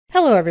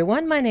Hello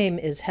everyone, my name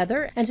is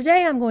Heather, and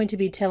today I'm going to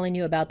be telling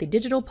you about the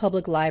Digital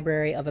Public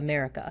Library of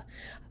America.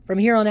 From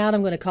here on out, I'm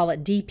going to call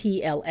it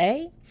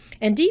DPLA,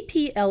 and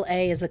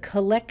DPLA is a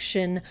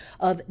collection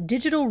of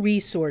digital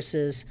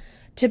resources,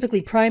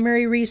 typically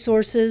primary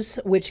resources,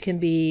 which can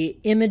be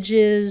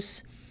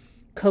images,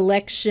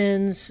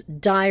 collections,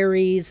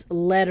 diaries,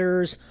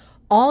 letters,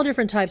 all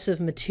different types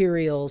of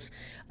materials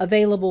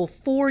available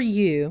for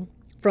you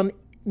from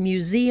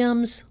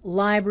museums,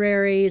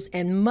 libraries,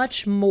 and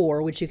much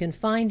more, which you can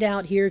find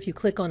out here if you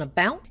click on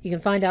About. You can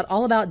find out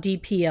all about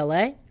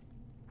DPLA,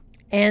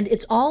 and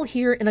it's all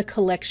here in a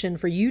collection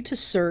for you to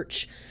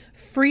search,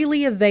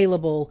 freely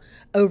available,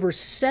 over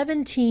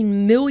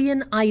 17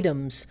 million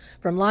items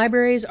from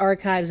libraries,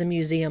 archives, and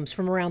museums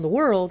from around the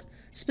world,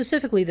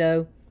 specifically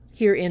though,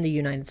 here in the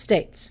United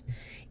States.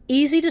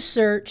 Easy to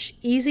search,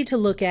 easy to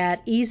look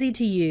at, easy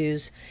to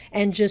use,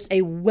 and just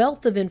a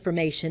wealth of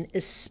information,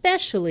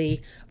 especially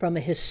from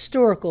a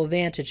historical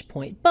vantage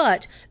point.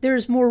 But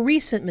there's more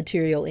recent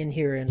material in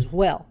here as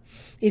well.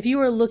 If you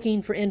are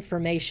looking for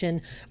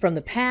information from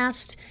the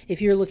past,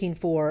 if you're looking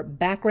for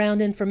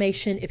background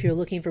information, if you're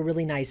looking for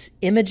really nice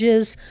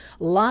images,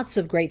 lots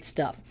of great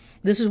stuff.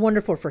 This is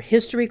wonderful for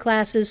history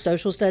classes,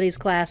 social studies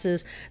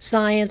classes,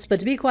 science, but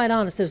to be quite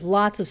honest, there's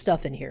lots of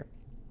stuff in here.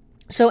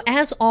 So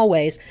as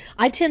always,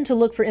 I tend to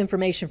look for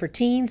information for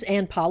teens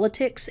and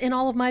politics in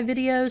all of my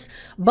videos,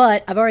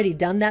 but I've already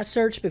done that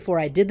search before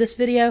I did this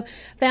video,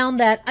 found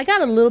that I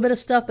got a little bit of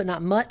stuff, but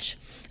not much.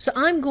 So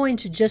I'm going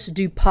to just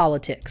do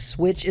politics,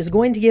 which is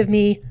going to give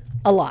me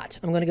a lot.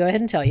 I'm going to go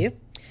ahead and tell you.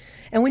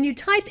 And when you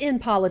type in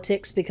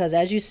politics, because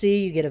as you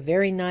see, you get a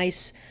very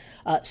nice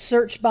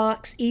search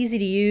box, easy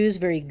to use,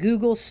 very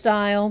Google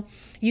style.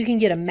 You can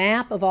get a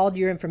map of all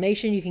your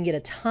information. You can get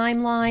a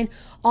timeline,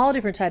 all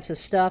different types of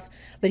stuff.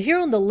 But here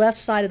on the left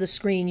side of the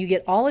screen, you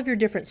get all of your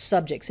different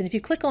subjects. And if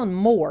you click on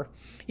More,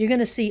 you're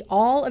going to see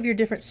all of your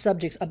different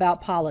subjects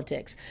about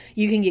politics.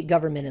 You can get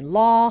government and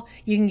law.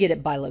 You can get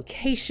it by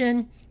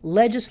location,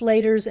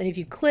 legislators. And if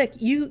you click,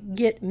 you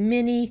get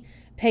many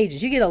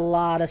pages. You get a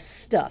lot of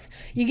stuff.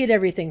 You get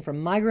everything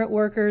from migrant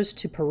workers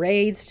to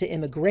parades to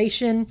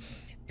immigration,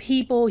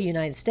 people,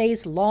 United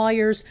States,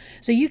 lawyers,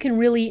 so you can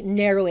really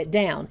narrow it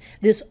down.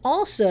 This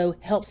also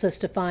helps us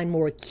to find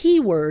more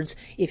keywords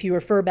if you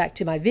refer back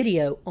to my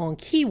video on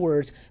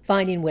keywords,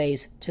 finding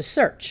ways to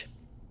search.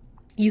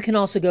 You can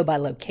also go by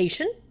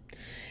location.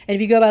 And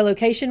if you go by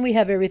location, we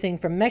have everything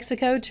from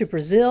Mexico to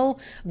Brazil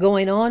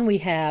going on. We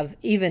have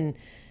even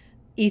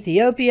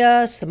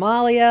Ethiopia,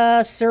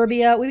 Somalia,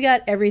 Serbia. We've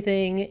got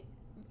everything,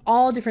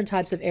 all different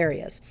types of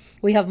areas.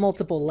 We have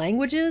multiple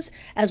languages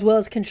as well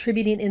as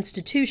contributing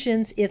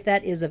institutions if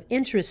that is of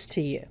interest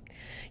to you.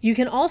 You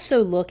can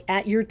also look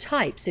at your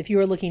types if you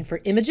are looking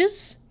for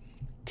images,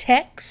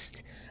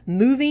 text,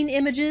 moving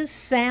images,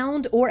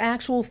 sound, or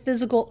actual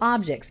physical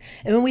objects.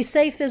 And when we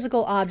say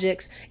physical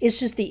objects, it's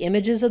just the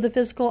images of the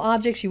physical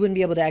objects. You wouldn't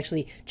be able to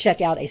actually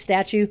check out a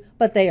statue,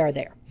 but they are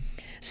there.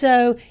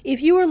 So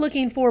if you are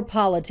looking for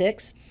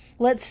politics,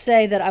 let's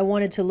say that I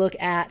wanted to look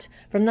at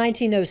from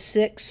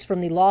 1906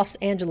 from the Los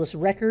Angeles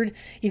Record.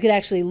 You could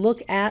actually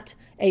look at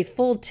a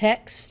full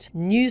text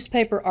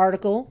newspaper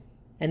article,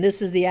 and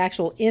this is the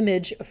actual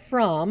image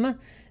from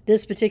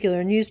this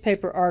particular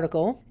newspaper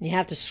article. You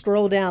have to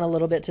scroll down a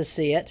little bit to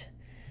see it,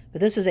 but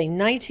this is a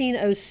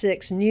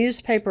 1906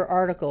 newspaper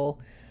article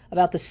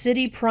about the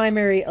city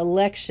primary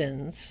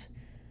elections.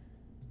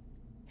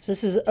 So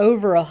this is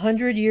over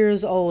 100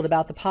 years old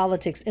about the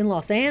politics in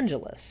Los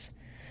Angeles.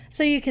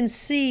 So you can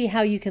see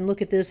how you can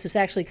look at this. This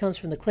actually comes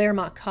from the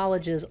Claremont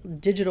College's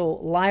digital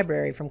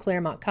library from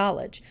Claremont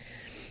College.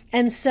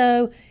 And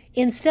so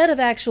instead of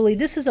actually,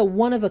 this is a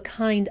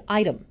one-of-a-kind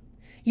item.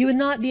 You would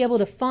not be able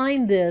to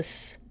find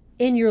this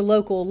in your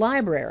local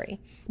library.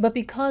 But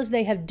because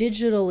they have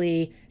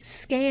digitally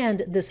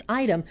scanned this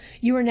item,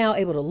 you are now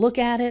able to look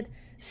at it,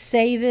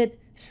 save it,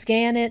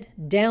 scan it,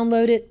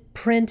 download it,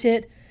 print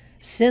it,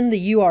 send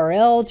the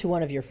URL to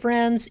one of your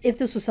friends if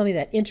this was something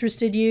that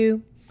interested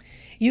you.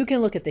 You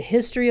can look at the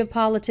history of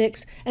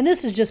politics, and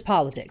this is just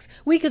politics.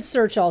 We could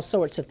search all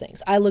sorts of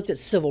things. I looked at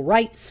civil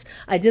rights.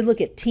 I did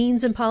look at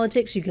teens in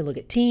politics. You can look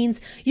at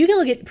teens. You can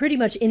look at pretty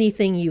much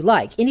anything you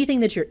like, anything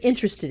that you're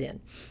interested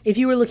in. If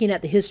you were looking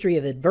at the history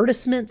of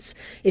advertisements,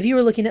 if you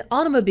were looking at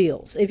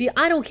automobiles,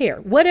 I don't care,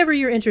 whatever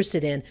you're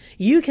interested in,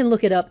 you can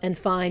look it up and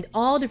find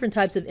all different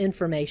types of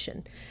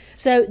information.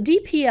 So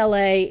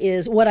DPLA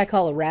is what I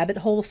call a rabbit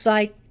hole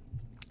site.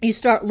 You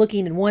start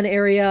looking in one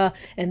area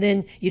and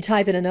then you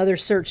type in another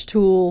search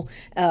tool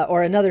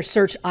or another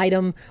search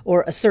item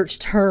or a search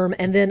term,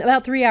 and then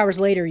about 3 hours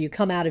later you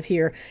come out of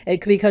here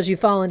because you've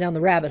fallen down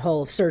the rabbit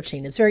hole of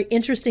searching. It's very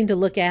interesting to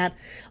look at,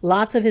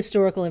 lots of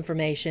historical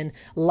information,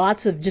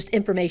 lots of just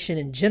information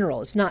in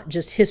general. It's not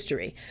just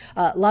history.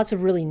 Lots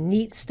of really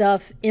neat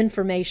stuff,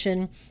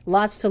 information,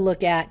 lots to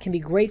look at, can be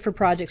great for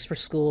projects for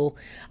school.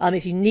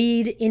 If you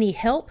need any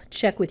help,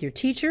 check with your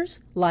teachers,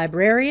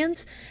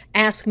 librarians,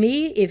 ask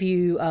me if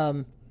you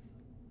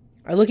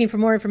are looking for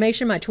more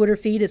information. My Twitter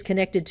feed is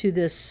connected to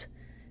this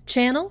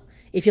channel.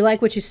 If you like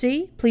what you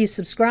see, please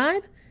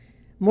subscribe.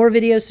 More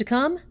videos to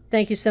come.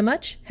 Thank you so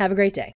much. Have a great day.